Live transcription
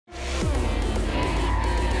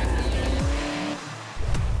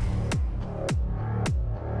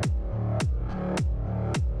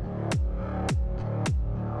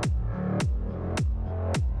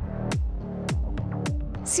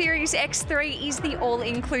Series X3 is the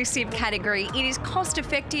all-inclusive category. It is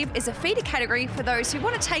cost-effective, is a feeder category for those who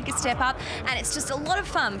want to take a step up, and it's just a lot of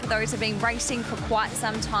fun for those who have been racing for quite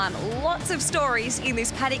some time. Lots of stories in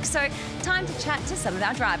this paddock, so time to chat to some of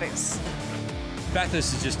our drivers.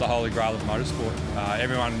 Bathurst is just the holy grail of motorsport.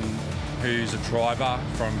 Everyone who's a driver,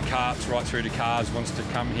 from karts right through to cars, wants to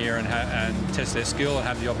come here and test their skill and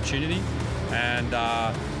have the opportunity. And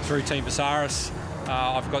through Team Bathurst,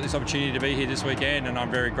 I've got this opportunity to be here this weekend, and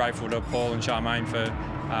I'm very grateful to Paul and Charmaine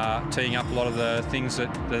for teeing up a lot of the things that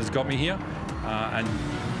has got me here. And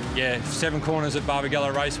yeah, 7 corners at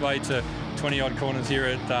Barbagallo Raceway to 20 odd corners here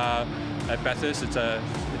at Bathurst, it's a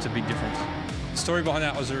big difference. The story behind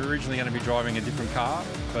that was originally going to be driving a different car,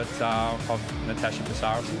 but of Natasha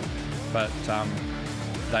Bathurst, but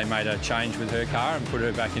they made a change with her car and put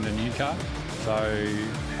her back in a new car. So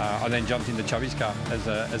I then jumped into Chubby's car as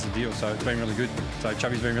a deal, so it's been really good. So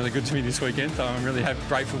Chubby's been really good to me this weekend, so I'm really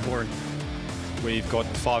grateful for him. We've got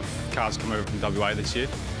 5 cars coming over from WA this year,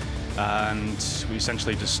 and we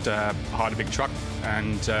essentially just hired a big truck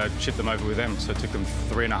and shipped them over with them. So it took them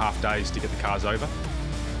 3.5 days to get the cars over.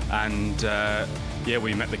 And yeah,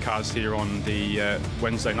 we met the cars here on the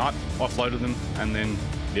Wednesday night, offloaded them, and then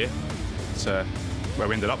yeah, it's where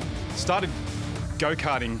we ended up. Started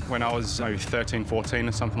go-karting when I was maybe 13, 14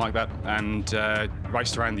 or something like that, and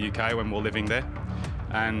raced around the UK when we were living there,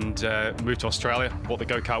 and moved to Australia, bought the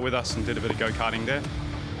go-kart with us and did a bit of go-karting there,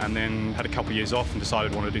 and then had a couple of years off and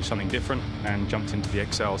decided I wanted to do something different and jumped into the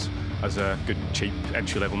XLs as a good, cheap,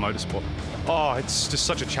 entry-level motorsport. Oh, it's just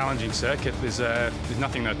such a challenging circuit. There's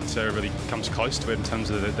nothing that really comes close to it in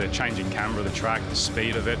terms of the changing camber of the track, the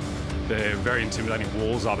speed of it, the very intimidating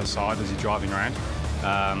walls either side as you're driving around.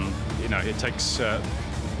 You know, it takes a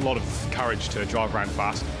lot of courage to drive around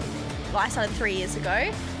fast. Well, I started 3 years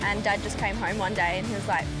ago, and Dad just came home one day and he was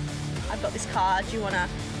like, "I've got this car. Do you wanna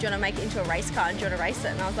make it into a race car and do you wanna race it?"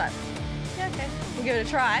 And I was like, "Yeah, okay, we'll give it a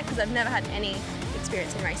try," because I've never had any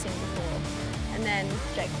experience in racing before. And then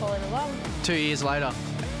Jake followed along. 2 years later,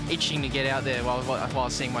 itching to get out there while I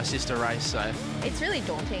was seeing my sister race. So it's really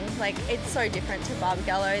daunting. Like, it's so different to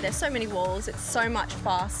Barbagallo. There's so many walls. It's so much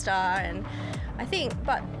faster, and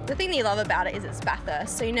but the thing that you love about it is it's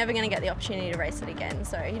Bathurst, so you're never going to get the opportunity to race it again.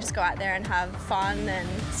 So you just go out there and have fun and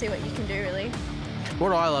see what you can do, really.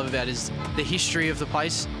 What I love about it is the history of the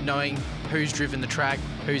place, knowing who's driven the track,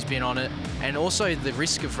 who's been on it, and also the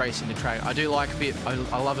risk of racing the track. I do like a bit,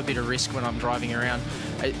 I love a bit of risk when I'm driving around.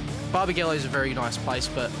 Barbagallo is a very nice place,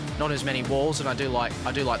 but not as many walls, and I do like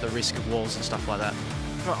the risk of walls and stuff like that.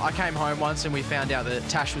 I came home once and we found out that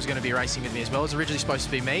Tash was going to be racing with me as well. It was originally supposed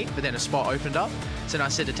to be me, but then a spot opened up. So then I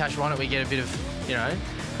said to Tash, "Why don't we get a bit of, you know,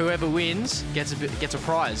 whoever wins gets a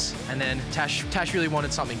prize." And then Tash really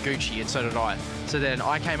wanted something Gucci, and so did I. So then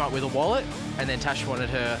I came up with a wallet, and then Tash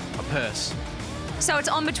wanted her a purse. So it's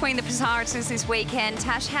on between the Bathursts this weekend.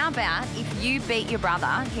 Tash, how about if you beat your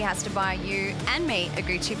brother, he has to buy you and me a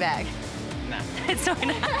Gucci bag? Nah. It's not going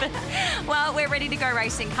to happen. Well, we're ready to go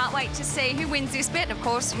racing. Can't wait to see who wins this bit and, of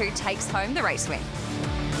course, who takes home the race win.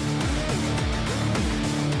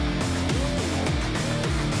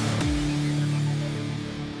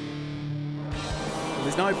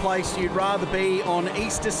 There's no place you'd rather be on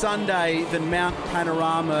Easter Sunday than Mount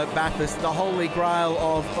Panorama, Bathurst, the holy grail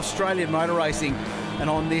of Australian motor racing. And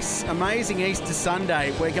on this amazing Easter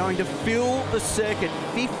Sunday, we're going to fill the circuit,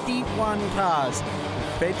 51 cars.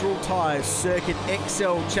 Federal Tyres Circuit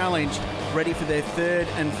Excel Challenge, ready for their 3rd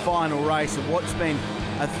and final race of what's been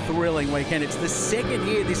a thrilling weekend. It's the 2nd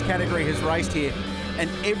year this category has raced here,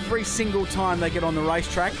 and every single time they get on the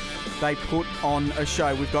racetrack, they put on a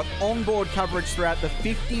show. We've got onboard coverage throughout the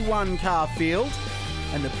 51 car field,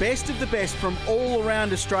 and the best of the best from all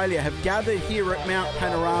around Australia have gathered here at Mount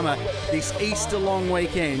Panorama this Easter long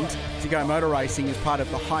weekend to go motor racing as part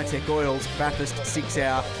of the High-Tech Oils Bathurst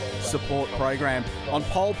 6-hour support program. On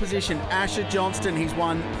pole position, Asher Johnston. He's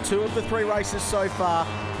won 2 of the 3 races so far.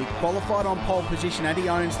 He qualified on pole position and he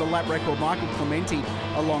owns the lap record. Michael Clementi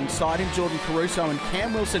alongside him, Jordan Caruso and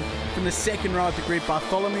Cam Wilson from the 2nd row of the grid.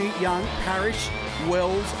 Bartholomew, Young, Parrish,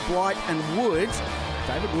 Wells, Blight and Woods.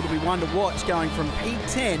 David Wood will be one to watch going from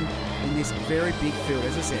P10 in this very big field.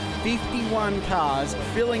 As I said, 51 cars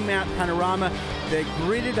filling Mount Panorama. They're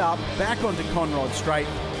gridded up back onto Conrod Straight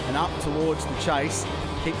and up towards the chase.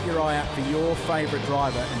 Keep your eye out for your favourite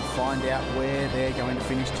driver and find out where they're going to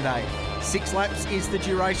finish today. 6 laps is the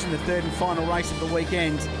duration, the 3rd and final race of the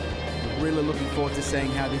weekend. We're really looking forward to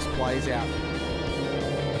seeing how this plays out.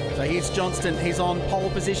 So here's Johnston. He's on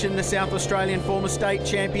pole position, the South Australian former state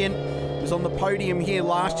champion. Was on the podium here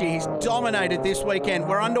last year. He's dominated this weekend.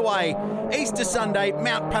 We're underway. Easter Sunday,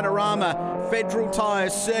 Mount Panorama. Federal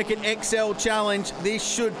Tyres Circuit Excel Challenge. This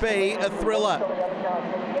should be a thriller.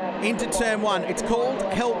 Into turn one. It's called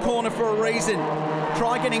Hell Corner for a reason.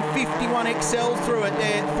 Try getting 51 Excels through it.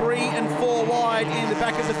 They're 3 and 4 wide in the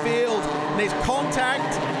back of the field. And there's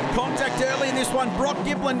contact early in this one. Brock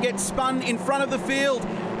Giblin gets spun in front of the field,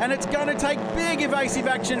 and it's going to take big evasive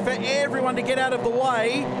action for everyone to get out of the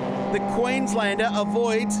way. The Queenslander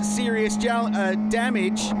avoids serious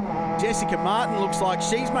damage. Jessica Martin looks like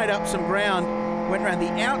she's made up some ground. Went around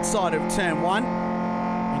the outside of turn one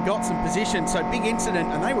and got some position. So big incident,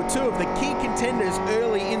 and they were two of the key contenders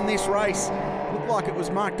early in this race. Looked like it was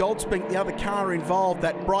Mark Goldspink, the other car involved.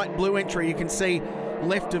 That bright blue entry you can see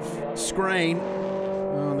left of screen.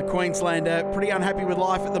 The Queenslander pretty unhappy with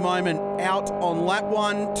life at the moment. Out on lap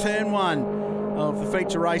one, turn one of the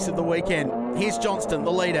feature race of the weekend. Here's Johnston,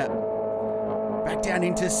 the leader. Back down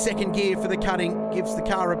into second gear for the cutting. Gives the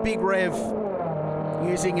car a big rev.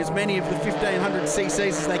 Using as many of the 1500 cc's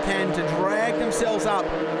as they can to drag themselves up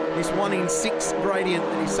this 1 in 6 gradient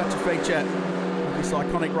that is such a feature of this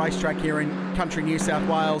iconic racetrack here in country New South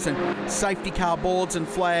Wales. And safety car boards and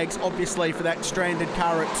flags, obviously, for that stranded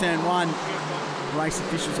car at turn one. Race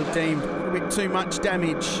officials have deemed a little bit too much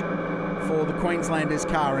damage for the Queenslanders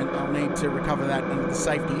car, and they'll need to recover that under the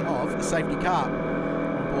safety of the safety car.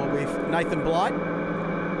 On board with Nathan Blight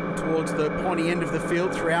towards the pointy end of the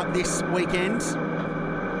field throughout this weekend.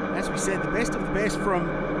 As we said, the best of the best from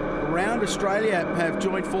around Australia have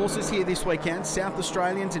joined forces here this weekend. South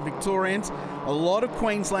Australians and Victorians, a lot of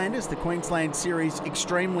Queenslanders. The Queensland series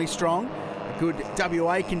extremely strong. A good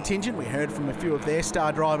WA contingent. We heard from a few of their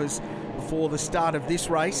star drivers before the start of this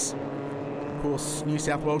race. Of course, New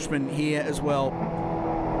South Welshmen here as well,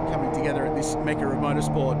 coming together at this mecca of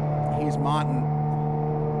motorsport. Here's Martin,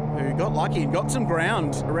 who got lucky and got some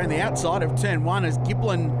ground around the outside of turn one as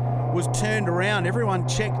Giblin was turned around. Everyone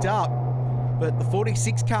checked up, but the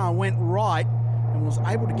 46 car went right and was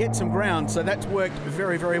able to get some ground, so that's worked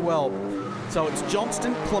very, very well. So it's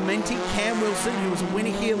Johnston, Clementi, Cam Wilson, who was a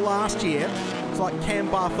winner here last year. Looks like Cam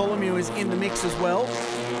Bartholomew is in the mix as well.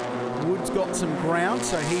 Wood's got some ground,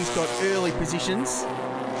 so he's got early positions.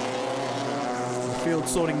 The field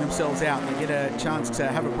sorting themselves out. They get a chance to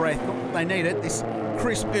have a breath. They need it this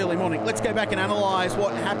crisp early morning. Let's go back and analyse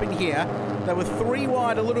what happened here. They were 3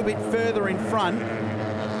 wide, a little bit further in front. It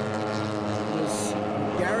was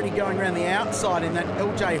Garrity going around the outside in that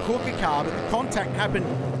LJ Hooker car, but the contact happened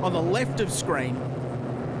on the left of screen.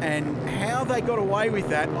 And how they got away with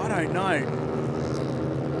that, I don't know.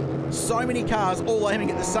 So many cars all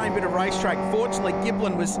aiming at the same bit of racetrack. Fortunately,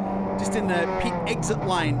 Giblin was just in the pit exit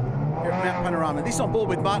lane here at Mount Panorama. This on board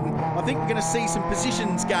with Martin. I think we're going to see some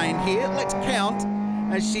positions gained here. Let's count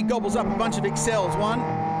as she gobbles up a bunch of Excels. 1,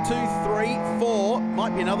 2, 3, 4.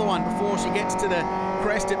 Might be another one before she gets to the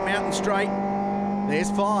crest at Mountain Straight. There's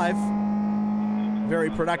 5. Very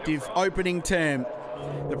productive opening term.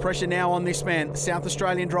 The pressure now on this man, South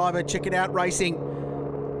Australian driver, Check It Out Racing,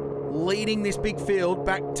 leading this big field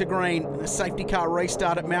back to green. A safety car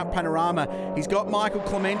restart at Mount Panorama. He's got Michael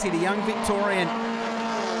Clementi, the young Victorian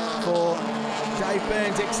for Dave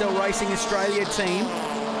Burns' Excel Racing Australia team.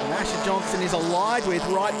 And Asher Johnston is allied with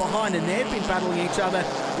right behind, and they've been battling each other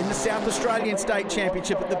in the South Australian State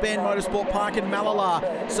Championship at the Ben Motorsport Park in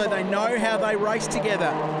Malala, so they know how they race together.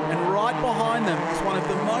 And right behind them is one of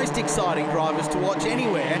the most exciting drivers to watch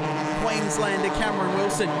anywhere, Queenslander Cameron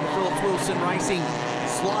Wilson, Phillips Wilson Racing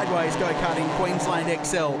Slideways go-karting Queensland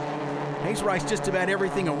Excel. He's raced just about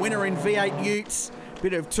everything. A winner in V8 Utes,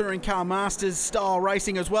 bit of Touring Car Masters style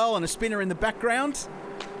racing as well, and a spinner in the background.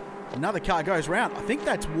 Another car goes round. I think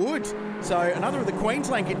that's Wood. So another of the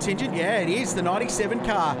Queensland contingent. Yeah, it is the 97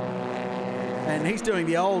 car. And he's doing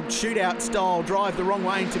the old shootout style drive the wrong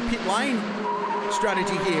way into pit lane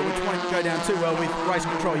strategy here, which won't go down too well with race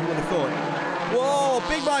control, you would have thought. Whoa,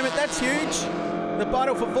 big moment. That's huge. The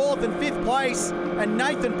battle for 4th and 5th place, and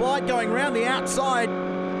Nathan Blight going around the outside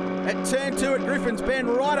at turn 2 at Griffin's Bend,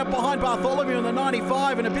 right up behind Bartholomew on the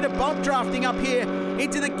 95, and a bit of bump drafting up here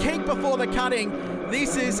into the keep before the cutting.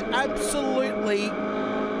 This is absolutely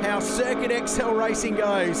how Circuit Excel racing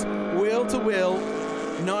goes. Wheel to wheel,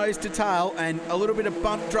 nose to tail, and a little bit of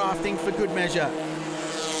bump drafting for good measure.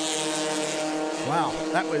 Wow,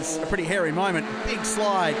 that was a pretty hairy moment. Big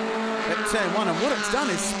slide at turn 1, and what it's done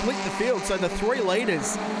is split the field, so the 3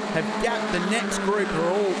 leaders have gapped the next group who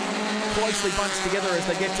are all closely bunched together as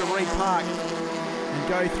they get to repark and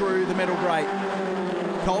go through the metal grate.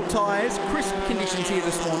 Cold tyres, crisp conditions here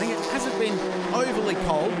this morning. It hasn't been overly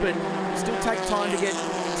cold, but still take time to get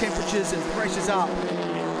temperatures and pressures up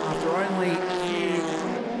after only a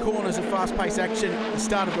few corners of fast-paced action at the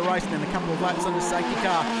start of the race, and then a couple of laps under safety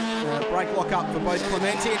car. Brake lock up for both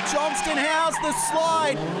Clementi and Johnston. How's the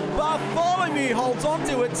slide? Bartholomew holds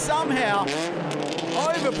onto it somehow.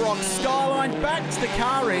 Over Brock's skyline, backs the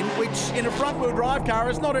car in, which in a front-wheel drive car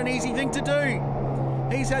is not an easy thing to do.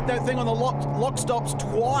 He's had that thing on the lock stops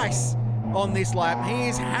twice on this lap. He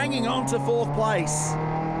is hanging on to 4th place.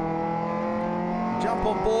 Jump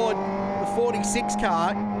on board the 46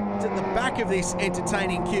 car. It's at the back of this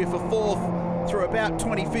entertaining queue for 4th through about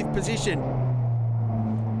 25th position.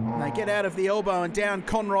 And they get out of the elbow and down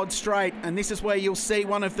Conrod Straight, and this is where you'll see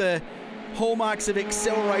one of the hallmarks of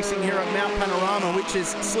Excel racing here at Mount Panorama, which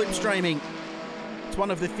is slipstreaming. It's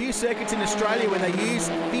one of the few circuits in Australia where they use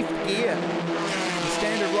 5th gear. The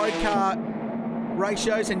standard road car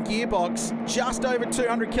ratios and gearbox just over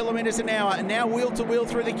 200 kilometres an hour, and now wheel to wheel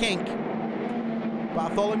through the kink.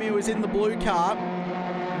 Bartholomew is in the blue car,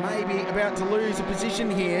 maybe about to lose a position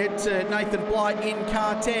here to Nathan Blight in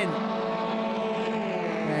car 10.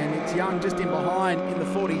 And it's Young just in behind in the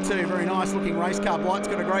 42. Very nice looking race car. Blight's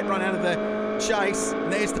got a great run out of the chase.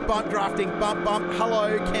 And there's the bump drafting. Bump, bump.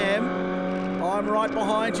 Hello, Cam. I'm right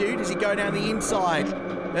behind you. Does he go down the inside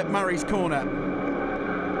at Murray's corner?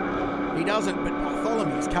 He doesn't, but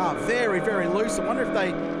Bartholomew's car very, very loose. I wonder if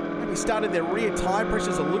they maybe started their rear tyre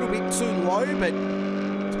pressures a little bit too low, but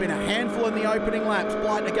it's been a handful in the opening laps.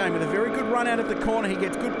 Blight again with a very good run out of the corner. He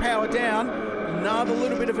gets good power down. Another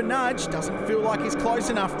little bit of a nudge. Doesn't feel like he's close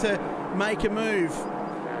enough to make a move.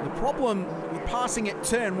 The problem with passing at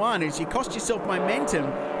turn 1 is you cost yourself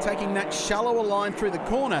momentum taking that shallower line through the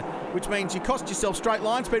corner, which means you cost yourself straight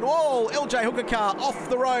line speed. Whoa, LJ Hooker car off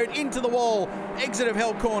the road into the wall. Exit of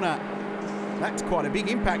Hell Corner. That's quite a big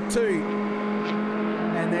impact too.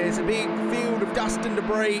 And there's a big field of dust and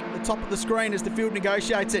debris at the top of the screen as the field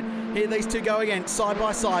negotiates it. Here these two go again, side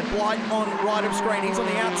by side. Blight on right of screen. He's on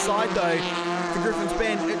the outside though for Griffin's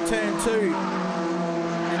Bend at turn 2.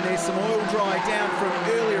 And there's some oil dry down from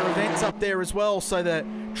earlier events up there as well, so the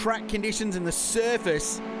track conditions and the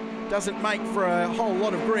surface doesn't make for a whole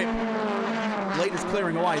lot of grip. Leaders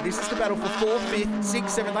clearing away. This is the battle for 4th, 5th,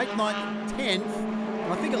 6th, 7th, 8th, 9th, 10th.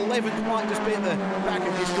 And I think 11th might just be at the back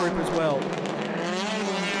of this group as well.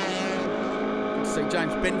 See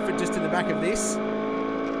James Benford just in the back of this.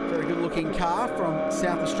 Very good looking car from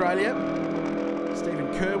South Australia. Stephen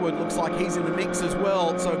Kerwood looks like he's in the mix as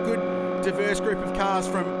well. So a good diverse group of cars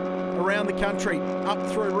from around the country. Up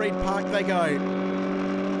through Reed Park they go.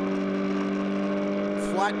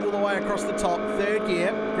 Flat all the way across the top. 3rd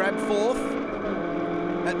gear, grab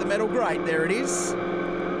 4th at the metal grate. There it is.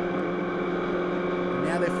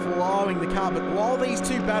 Now they're flowing the car, but while these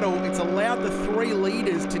two battle, it's allowed the 3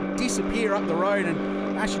 leaders to disappear up the road,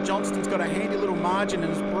 and Asher Johnston's got a handy little margin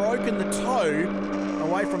and has broken the toe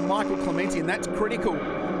away from Michael Clementi, and that's critical.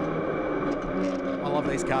 I love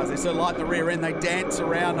these cars. They're so light in the rear end, they dance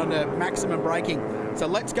around under maximum braking. So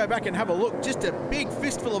let's go back and have a look. Just a big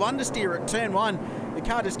fistful of understeer at turn 1. The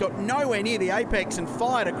car just got nowhere near the apex and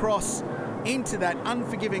fired across into that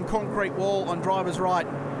unforgiving concrete wall on driver's right.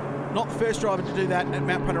 Not the first driver to do that at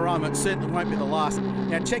Mount Panorama. It certainly won't be the last.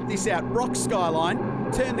 Now check this out. Brock's skyline,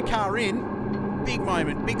 turn the car in. Big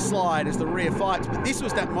moment, big slide as the rear fights. But this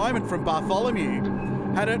was that moment from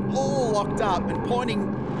Bartholomew. Had it all locked up and pointing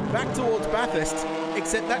back towards Bathurst,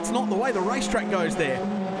 except that's not the way the racetrack goes there.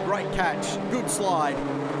 Great catch, good slide,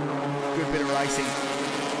 good bit of racing.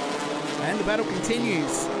 And the battle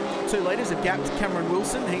continues. 2 leaders have gapped Cameron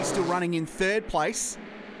Wilson. He's still running in 3rd place.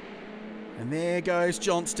 And there goes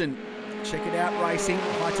Johnston. Check it out racing.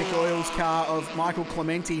 High-Tech Oils car of Michael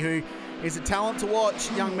Clementi, who is a talent to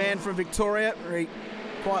watch. Young man from Victoria. Very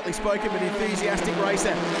quietly spoken but enthusiastic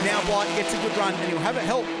racer. Now Blight gets a good run and he'll have a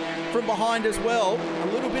help from behind as well.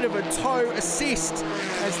 A little bit of a toe assist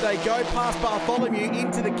as they go past Bartholomew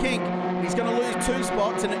into the kink. He's going to lose 2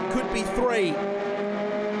 spots and it could be 3.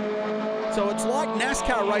 So it's like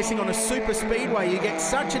NASCAR racing on a super speedway. You get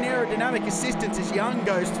such an aerodynamic assistance as Young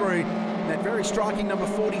goes through that very striking number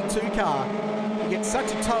 42 car. You get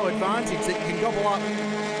such a toe advantage that you can gobble up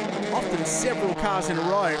often several cars in a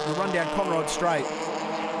row and run down Conrod Straight.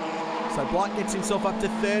 So Blight gets himself up to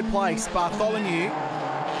 3rd place. Bartholomew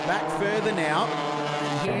back further now.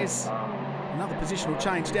 And here's another positional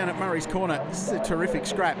change down at Murray's corner. This is a terrific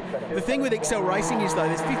scrap. The thing with Excel Racing is though,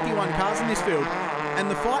 there's 51 cars in this field, and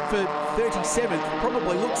the fight for 37th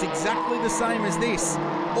probably looks exactly the same as this,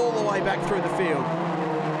 all the way back through the field.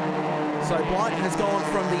 So Blight has gone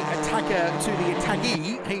from the attacker to the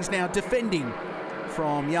attackee. He's now defending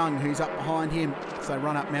from Young, who's up behind him. So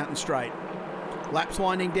run up Mountain Straight. Laps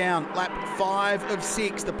winding down. Lap 5 of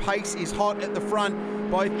 6. The pace is hot at the front.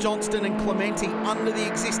 Both Johnston and Clementi under the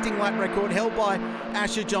existing lap record held by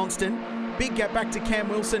Asher Johnston. big gap back to Cam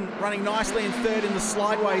Wilson, running nicely in third in the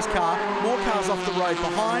Slideways car. More cars off the road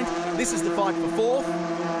behind. This is the fight for fourth.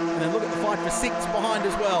 And then look at the fight for sixth behind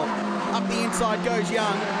as well. Up the inside goes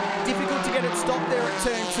Young. Difficult to get it stopped there at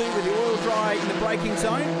turn 2 with the oil dry in the braking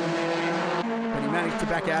zone. But he managed to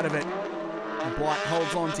back out of it. And Blight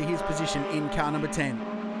holds on to his position in car number 10.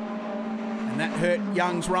 And that hurt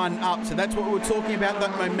Young's run up. So that's what we were talking about,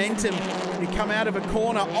 that momentum. When you come out of a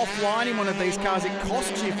corner offline in one of these cars, it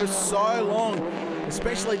costs you for so long,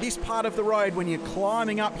 especially this part of the road when you're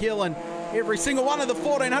climbing uphill and every single one of the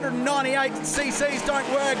 1,498 cc's don't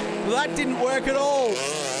work. Well, that didn't work at all.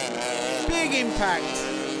 Big impact.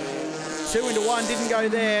 2 into 1 didn't go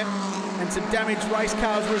there, and some damaged race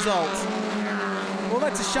cars result. Well,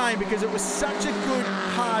 that's a shame because it was such a good,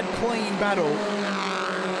 hard, clean battle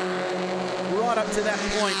right up to that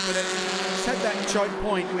point, but it's had that choke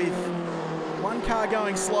point with one car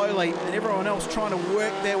going slowly and everyone else trying to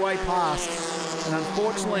work their way past. And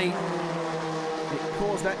unfortunately, it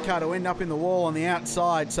caused that car to end up in the wall on the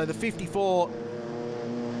outside. So the 54,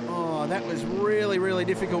 oh, that was really, really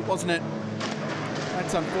difficult, wasn't it?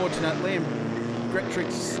 That's unfortunate. Liam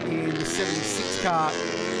Gretrix in the 76 car.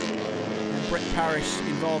 And Brett Parrish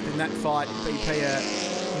involved in that fight. BP, a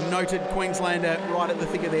noted Queenslander right at the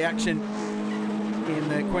thick of the action in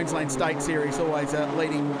the Queensland State Series, always a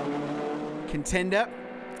leading contender.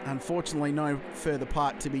 Unfortunately, no further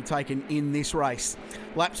part to be taken in this race.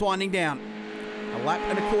 Laps winding down. A lap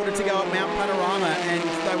and a quarter to go at Mount Panorama, and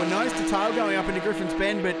they were nose to tail going up into Griffin's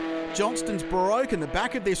Bend, but Johnston's broken the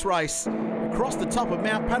back of this race across the top of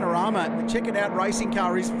Mount Panorama. The Check It Out racing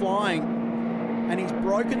car is flying, and he's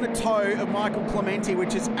broken the toe of Michael Clementi,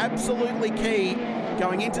 which is absolutely key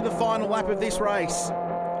going into the final lap of this race.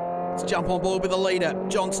 Let's jump on board with the leader,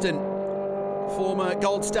 Johnston. Former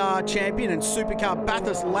Gold Star champion and Supercar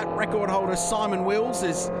Bathurst lap record holder Simon Wills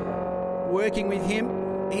is working with him,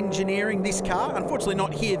 engineering this car. Unfortunately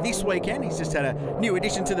not here this weekend. He's just had a new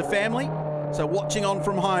addition to the family, so watching on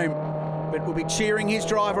from home. But we'll be cheering his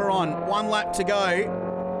driver on. 1 lap to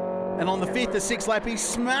go. And on the 5th or 6th lap, he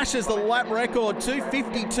smashes the lap record,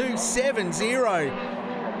 2:52.70.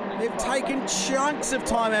 They've taken chunks of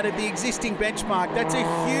time out of the existing benchmark. That's a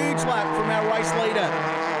huge lap from our race leader.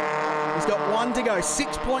 He's got 1 to go,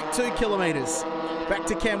 6.2 kilometres. Back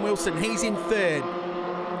to Cam Wilson, he's in third.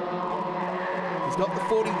 He's got the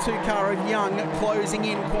 42 car of Young closing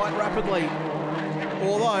in quite rapidly.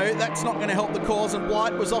 Although that's not going to help the cause, and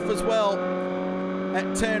Blight was off as well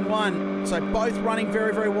at turn 1. So both running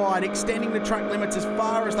very, very wide, extending the track limits as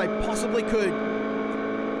far as they possibly could.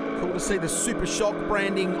 Cool to see the Super Shock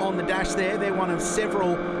branding on the dash there. They're one of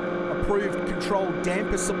several approved controlled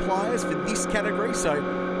damper suppliers for this category. So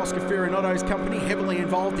Oscar Ferranotto's company heavily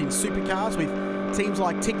involved in supercars with teams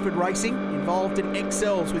like Tickford Racing, involved in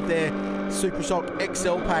XLs with their Super Shock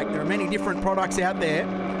XL pack. There are many different products out there.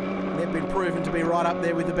 They've been proven to be right up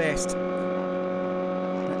there with the best.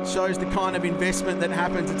 It shows the kind of investment that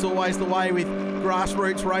happens. It's always the way with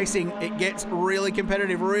grassroots racing. It gets really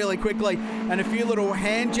competitive really quickly, and a few little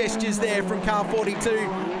hand gestures there from car 42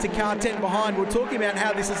 to car 10 behind. We're talking about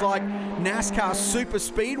how this is like NASCAR super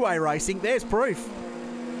speedway racing. There's proof.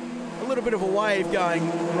 A little bit of a wave going,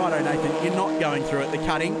 righto Nathan, you're not going through it, the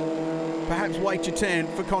cutting. Perhaps wait your turn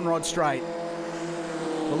for Conrod Straight.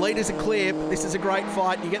 The leaders are clear, but this is a great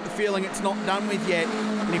fight. You get the feeling it's not done with yet.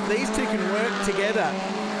 And if these two can work together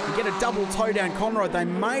and get a double toe down Conrod, they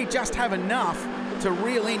may just have enough to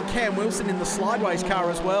reel in Cam Wilson in the Slideways car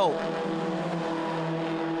as well.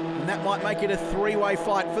 And that might make it a 3-way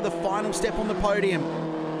fight for the final step on the podium.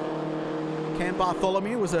 Cam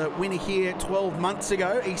Bartholomew was a winner here 12 months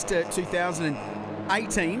ago, Easter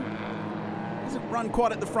 2018. Hasn't run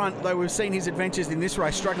quite at the front, though we've seen his adventures in this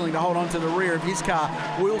race, struggling to hold on to the rear of his car.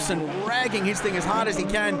 Wilson ragging his thing as hard as he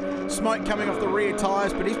can. Smoke coming off the rear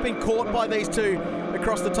tyres, but he's been caught by these two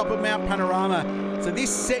across the top of Mount Panorama. So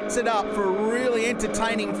this sets it up for a really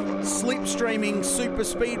entertaining, slipstreaming, super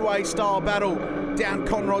speedway style battle down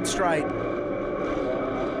Conrod Straight.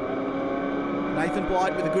 Nathan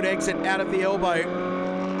Blight with a good exit out of the elbow.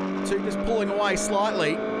 Two just pulling away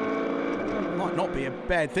slightly. Might not be a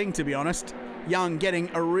bad thing, to be honest. Young getting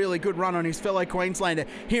a really good run on his fellow Queenslander.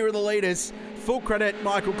 Here are the leaders. Full credit,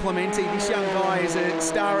 Michael Clementi. This young guy is a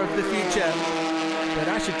star of the future. But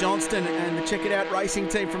Asher Johnston and the Check It Out racing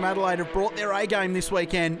team from Adelaide have brought their A-game this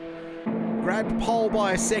weekend. Grabbed pole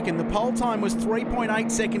by a second. The pole time was 3.8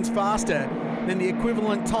 seconds faster than the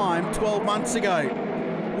equivalent time 12 months ago.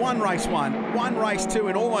 One race one, one race two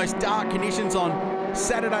in almost dark conditions on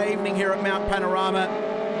Saturday evening here at Mount Panorama.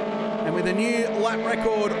 And with a new lap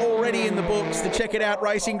record already in the books, the Check It Out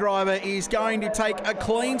racing driver is going to take a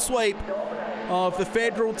clean sweep of the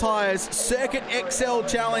Federal Tyres Circuit Excel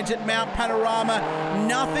Challenge at Mount Panorama.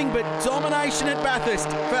 Nothing but domination at Bathurst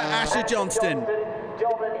for Asher Johnston.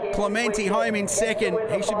 Clementi home in second.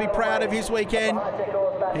 He should be proud of his weekend.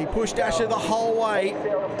 He pushed Asher the whole way,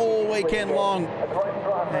 all weekend long.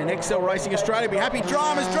 And Excel Racing Australia be happy.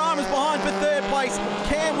 Dramas behind for third place.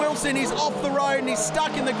 Cam Wilson is off the road and he's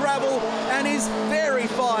stuck in the gravel and is very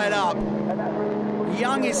fired up.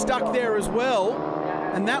 Young is stuck there as well.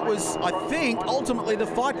 And that was, I think, ultimately the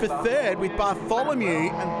fight for third with Bartholomew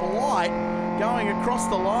and Blight going across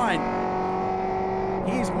the line.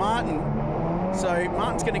 Here's Martin. So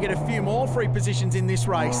Martin's going to get a few more free positions in this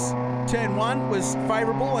race. Turn 1 was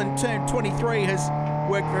favourable and turn 23 has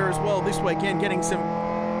worked very well this weekend, getting some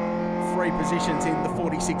free positions in the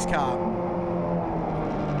 46 car.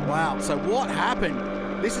 Wow, so what happened?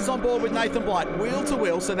 This is on board with Nathan Blight, wheel to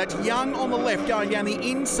wheel, so that's Young on the left going down the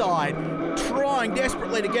inside, trying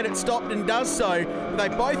desperately to get it stopped and does so. They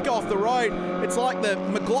both go off the road. It's like the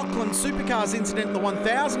McLaughlin Supercars incident in the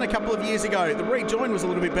 1000 a couple of years ago. The rejoin was a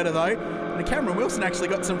little bit better though, and Cameron Wilson actually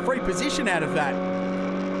got some free position out of that.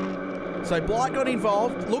 So Blight got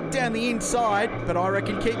involved, looked down the inside, but I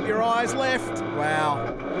reckon keep your eyes left.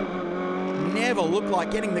 Wow. Never looked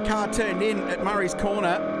like getting the car turned in at Murray's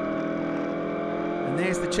corner. And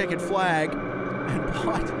there's the checkered flag. And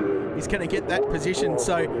Blight is going to get that position.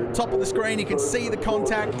 So top of the screen, you can see the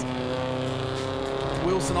contact.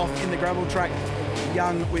 Wilson off in the gravel track.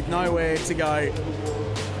 Young with nowhere to go.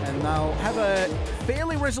 And they'll have a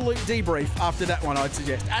fairly resolute debrief after that one, I'd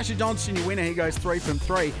suggest. Asher Johnston, your winner. He goes 3 from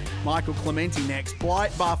 3. Michael Clementi next.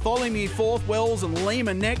 Blight, Bartholomew fourth. Wells and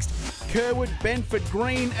Lima next. Kerwood, Benford,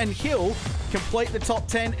 Green and Hill complete the top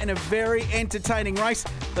 10 in a very entertaining race.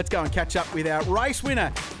 Let's go and catch up with our race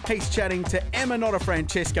winner. He's chatting to Emma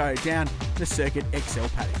Francesco down the Circuit Excel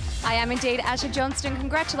paddock. I am indeed Asher Johnston.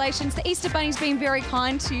 Congratulations. The Easter Bunny's been very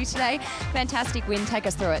kind to you today. Fantastic win. Take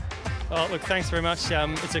us through it. Oh, look, thanks very much.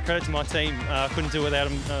 It's a credit to my team. I couldn't do it without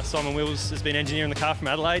him. Simon Wills has been engineering the car from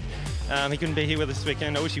Adelaide. He couldn't be here with us this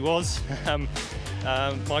weekend. I wish he was.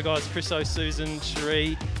 My guys, Chriso, Susan,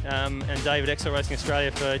 Cherie, and David, Excel Racing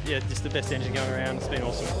Australia, for just the best engine going around. It's been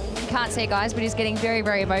awesome. You can't see, guys, but he's getting very,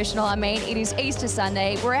 very emotional. I mean, it is Easter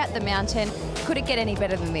Sunday. We're at the mountain. Could it get any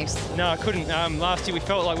better than this? No, it couldn't. Last year we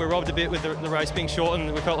felt like we were robbed a bit with the race being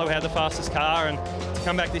shortened. We felt like we had the fastest car, and to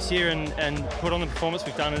come back this year and put on the performance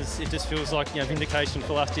we've done, it just feels like vindication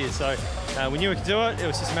for last year. So we knew we could do it. It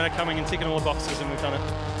was just a matter of coming and ticking all the boxes, and we've done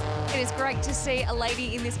it. It is great to see a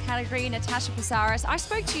lady in this category, Natasha Pasaris. I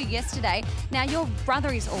spoke to you yesterday. Now, your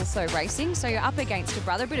brother is also racing, so you're up against your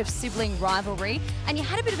brother, a bit of sibling rivalry, and you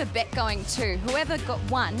had a bit of a bet going too. Whoever got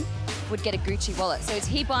one would get a Gucci wallet. So is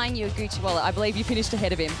he buying you a Gucci wallet? I believe you finished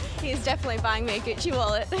ahead of him. He's definitely buying me a Gucci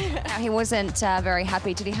wallet. Now, he wasn't very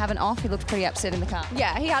happy. Did he have an off? He looked pretty upset in the car.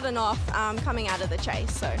 Yeah, he had an off coming out of the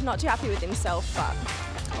chase, so not too happy with himself, but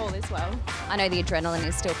all is well. I know the adrenaline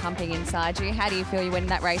is still pumping inside you. How do you feel you win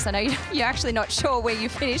that race? I know you're actually not sure where you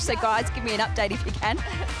finished, so guys, give me an update if you can.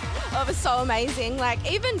 Oh, it was so amazing. Like,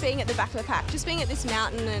 even being at the back of the pack, just being at this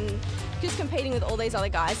mountain and just competing with all these other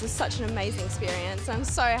guys is such an amazing experience. I'm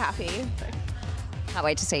so happy. Can't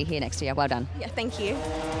wait to see you here next year. Well done. Yeah, thank you.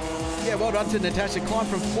 Yeah, well done to Natasha. Climbed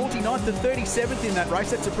from 49th to 37th in that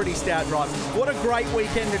race. That's a pretty stout drive. What a great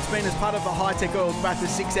weekend it's been as part of the Hi-Tech Oils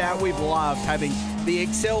Bathurst 6 Hour. We've loved having the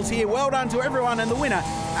Excels here. Well done to everyone, and the winner,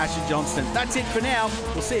 Asher Johnston. That's it for now.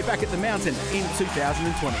 We'll see you back at the mountain in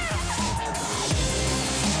 2020.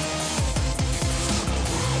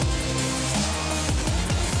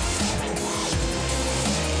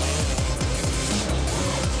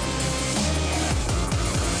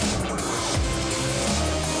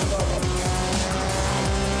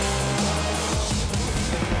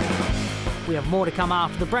 We have more to come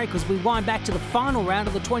after the break as we wind back to the final round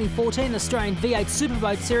of the 2014 Australian V8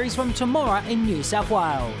 Superboat Series from tomorrow in New South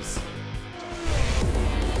Wales.